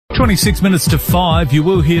26 minutes to 5. You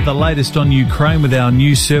will hear the latest on Ukraine with our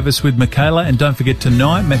news service with Michaela. And don't forget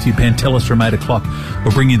tonight, Matthew Pantelis from 8 o'clock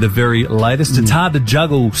will bring you the very latest. It's hard to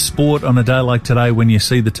juggle sport on a day like today when you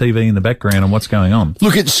see the TV in the background and what's going on.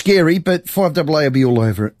 Look, it's scary, but 5AA will be all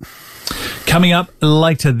over it. Coming up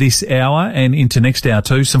later this hour and into next hour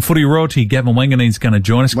too, some footy royalty. Gavin Wanganeen's going to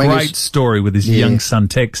join us. Great story with his young son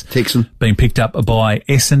Texan being picked up by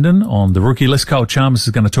Essendon on the rookie list. Cole Chalmers is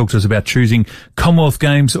going to talk to us about choosing Commonwealth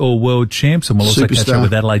Games or World Champs, and we'll also catch up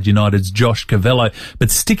with Adelaide United's Josh Cavello.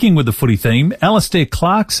 But sticking with the footy theme, Alastair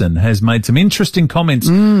Clarkson has made some interesting comments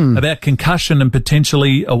about concussion and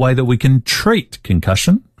potentially a way that we can treat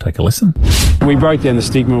concussion. Take a listen. We broke down the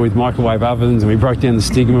stigma with microwave ovens and we broke down the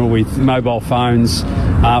stigma with mobile phones,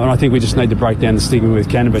 and I think we just need to break down the stigma with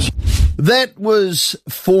cannabis. That was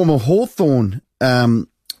former Hawthorn,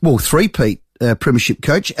 three-peat premiership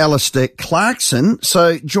coach, Alastair Clarkson.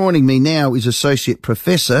 So joining me now is Associate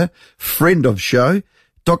Professor, friend of show,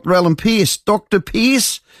 Dr. Alan Pearce. Dr.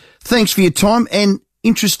 Pearce, thanks for your time and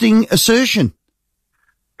interesting assertion.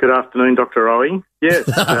 Good afternoon, Dr. Owie. Yes,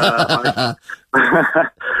 I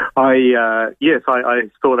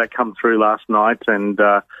saw that come through last night. And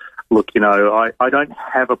look, I don't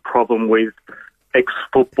have a problem with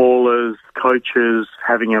ex-footballers, coaches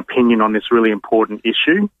having an opinion on this really important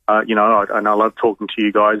issue. And I love talking to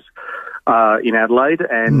you guys in Adelaide,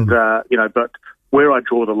 and but where I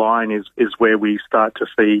draw the line is where we start to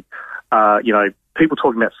see, people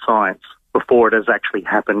talking about science before it has actually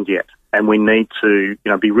happened yet. And we need to,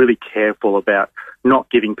 be really careful about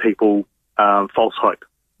not giving people false hope.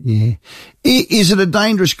 Yeah. Is it a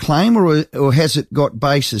dangerous claim or has it got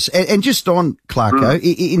basis? And just on Clarko,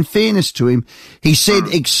 in fairness to him, he said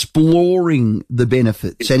exploring the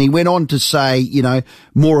benefits, and he went on to say,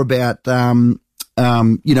 more about,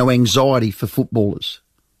 anxiety for footballers.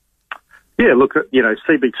 Yeah, look,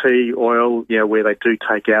 CBT oil, where they do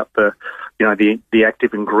take out the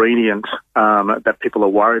active ingredient that people are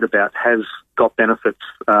worried about, has got benefits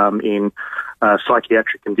in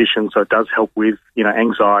psychiatric conditions. So it does help with,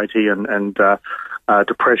 anxiety and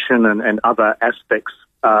depression and other aspects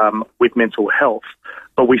with mental health.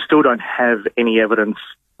 But we still don't have any evidence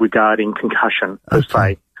regarding concussion per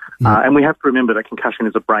se. And we have to remember that concussion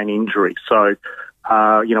is a brain injury. So,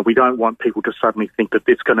 we don't want people to suddenly think that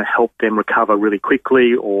it's going to help them recover really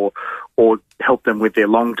quickly or help them with their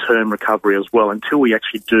long-term recovery as well until we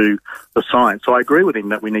actually do the science. So I agree with him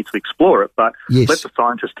that we need to explore it, but let the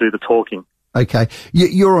scientists do the talking. Okay.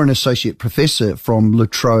 You're an associate professor from La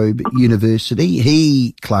Trobe University.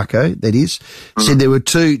 He, Clarko, that is, said there were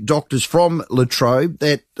two doctors from La Trobe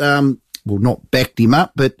that, not backed him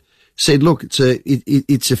up, but said, look, it's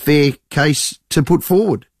a fair case to put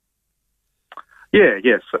forward. Yeah,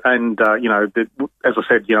 yes. And, as I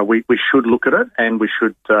said, we should look at it and we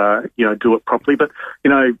should, do it properly. But,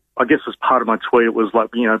 I guess as part of my tweet, it was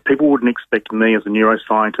like, people wouldn't expect me as a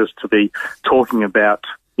neuroscientist to be talking about,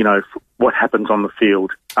 what happens on the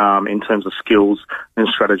field in terms of skills and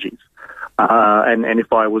strategies. And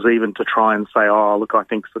if I was even to try and say, oh, look, I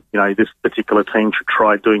think, this particular team should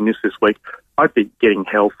try doing this week, I'd be getting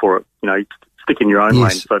hell for it, stick in your own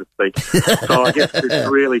lane, so to speak. So I guess it's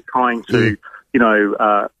really trying to...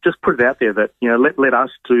 just put it out there that, let us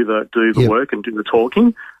do the work and do the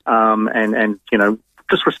talking, and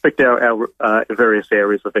just respect our various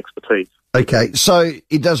areas of expertise. Okay, so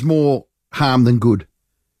it does more harm than good?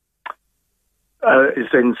 Is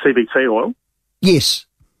in CBT oil? Yes.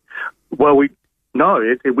 Well, we don't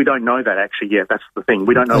know that actually yet. That's the thing.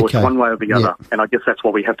 We don't know it's one way or the other, and I guess that's why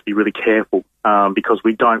we have to be really careful, because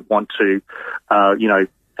we don't want to,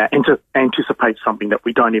 anticipate something that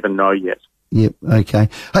we don't even know yet. Yep, okay.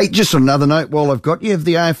 Hey, just on another note, while I've got you, have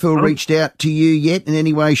the AFL reached out to you yet in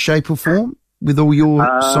any way, shape or form with all your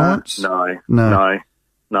science? No,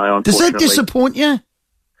 unfortunately. Does that disappoint you?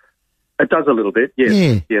 It does a little bit,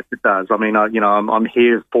 yes. Yes, it does. I mean, I'm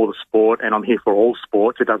here for the sport and I'm here for all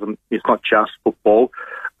sports. It's not just football,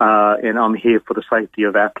 and I'm here for the safety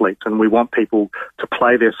of athletes, and we want people to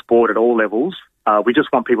play their sport at all levels. We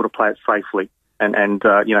just want people to play it safely and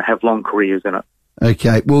have long careers in it.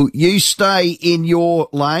 Okay, well, you stay in your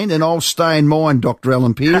lane and I'll stay in mine, Dr.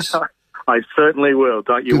 Alan Pearce. I certainly will.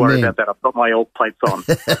 Don't you worry about that. I've got my old plates on.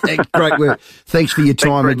 Great work. Thanks for your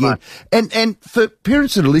time again. And for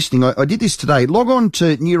parents that are listening, I did this today. Log on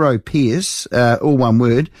to Neuro Pearce, all one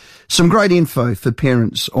word. Some great info for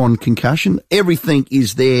parents on concussion. Everything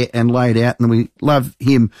is there and laid out, and we love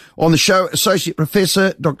him on the show. Associate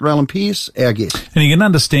Professor Dr. Alan Pearce, our guest. And you can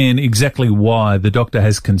understand exactly why the doctor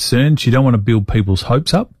has concerns. You don't want to build people's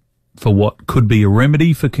hopes up. for what could be a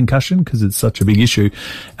remedy for concussion because it's such a big issue.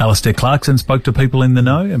 Alistair Clarkson spoke to people in the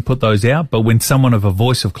know and put those out. But when someone of a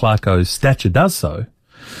voice of Clarko's stature does so,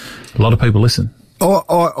 a lot of people listen.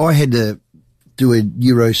 I had to do a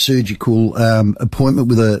neurosurgical appointment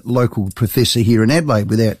with a local professor here in Adelaide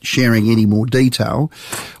without sharing any more detail.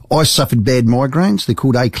 I suffered bad migraines. They're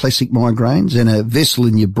called aclassic migraines, and a vessel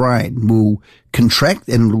in your brain will contract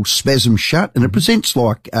and it'll spasm shut, and it presents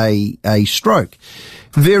like a stroke.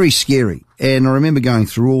 Very scary. And I remember going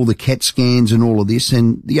through all the CAT scans and all of this,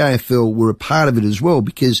 and the AFL were a part of it as well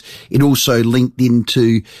because it also linked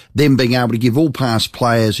into them being able to give all past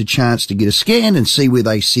players a chance to get a scan and see where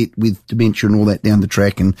they sit with dementia and all that down the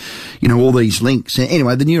track, and, you know, all these links. And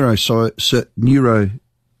anyway, the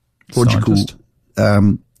neurological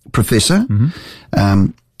professor,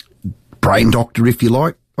 brain doctor, if you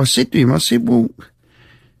like, I said to him, well,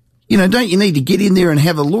 you know, don't you need to get in there and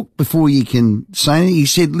have a look before you can say anything? He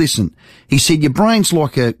said, listen, your brain's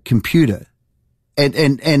like a computer,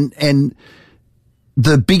 and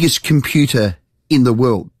the biggest computer in the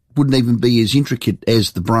world wouldn't even be as intricate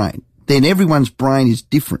as the brain. Then everyone's brain is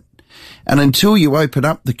different. And until you open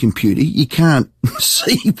up the computer, you can't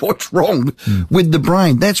see what's wrong with the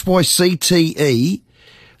brain. That's why CTE,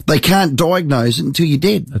 they can't diagnose it until you're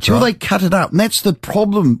dead. Until they cut it up. And that's the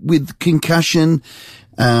problem with concussion,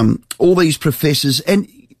 all these professors. And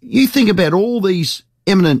you think about all these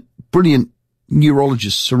eminent, brilliant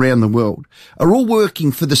neurologists around the world are all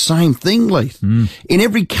working for the same thing, Leith, in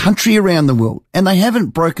every country around the world. And they haven't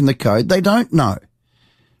broken the code. They don't know.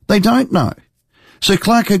 They don't know. So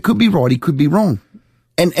Clarko could be right. He could be wrong.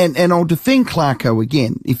 And I'll defend Clarko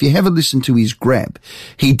again. If you have a listen to his grab,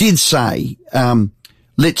 he did say,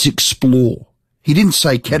 let's explore. He didn't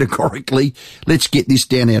say categorically, let's get this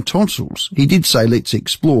down our tonsils. He did say, let's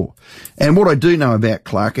explore. And what I do know about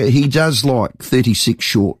Clarko, he does like 36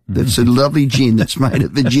 short. That's a lovely gin that's made at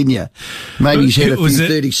Virginia. Maybe he's had a few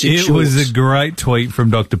 36 shorts. It was a great tweet from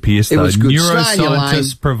Dr. Pearce, though. It was good.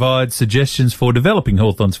 Neuroscientists provide suggestions for developing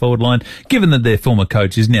Hawthorn's forward line, given that their former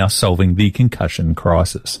coach is now solving the concussion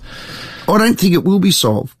crisis. I don't think it will be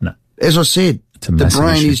solved. No. As I said, the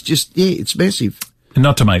brain issue. is just, it's massive. And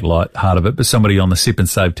not to make light hard of it, but somebody on the Sip and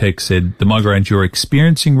Save text said, the migraines you're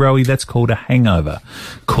experiencing, Rowie, that's called a hangover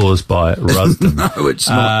caused by Rusden. No, it's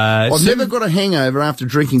not. I've never got a hangover after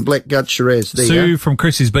drinking Black Gut Shiraz. Sue from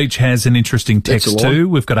Chrissy's Beach has an interesting text too.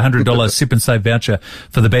 We've got a $100 Sip and Save voucher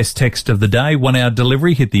for the best text of the day. 1 hour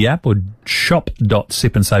delivery. Hit the app or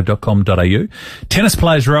shop.sipandsave.com.au. Tennis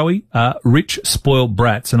players, Rowie, are rich, spoiled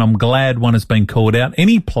brats, and I'm glad one has been called out.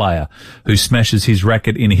 Any player who smashes his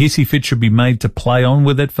racket in a hissy fit should be made to play on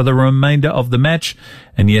with it for the remainder of the match.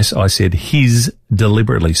 And yes, I said his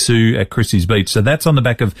deliberately. Sue at Chrissy's Beach. So that's on the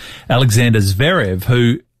back of Alexander Zverev,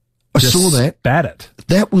 who I saw that. Spat it.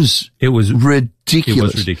 It was ridiculous. It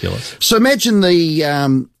was ridiculous. So imagine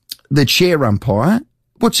the chair umpire.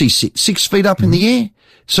 What's he sit? 6 feet up in the air.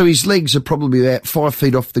 So his legs are probably about 5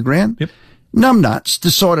 feet off the ground. Yep. Numbnuts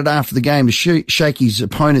decided after the game to shake his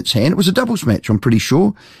opponent's hand. It was a doubles match, I'm pretty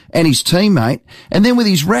sure, and his teammate. And then with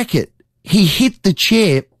his racket, he hit the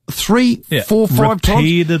chair 3, 4, 5 times.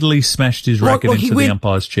 Repeatedly smashed his racket into the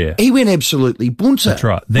umpire's chair. He went absolutely bunter. That's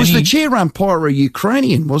right. Was the chair umpire a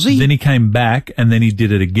Ukrainian, was he? Then he came back and then he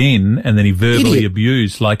did it again and then he verbally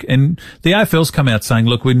abused. And the AFL's come out saying,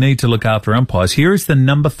 look, we need to look after umpires. Here is the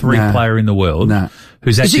number 3 player in the world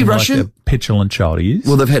who's acting like a petulant child. He is.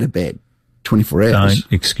 Well, they've had a bad 24 hours.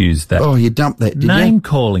 Don't excuse that. Oh, you dumped that, did Name you?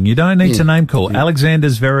 calling. You don't need to name call. Yeah. Alexander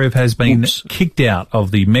Zverev has been kicked out of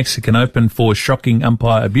the Mexican Open for shocking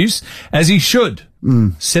umpire abuse, as he should.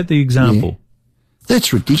 Set the example. Yeah.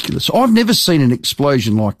 That's ridiculous. I've never seen an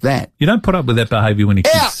explosion like that. You don't put up with that behaviour when you're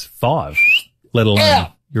 5, let alone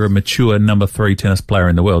you're a mature number 3 tennis player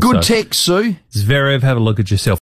in the world. Good text, Sue. Zverev, have a look at yourself.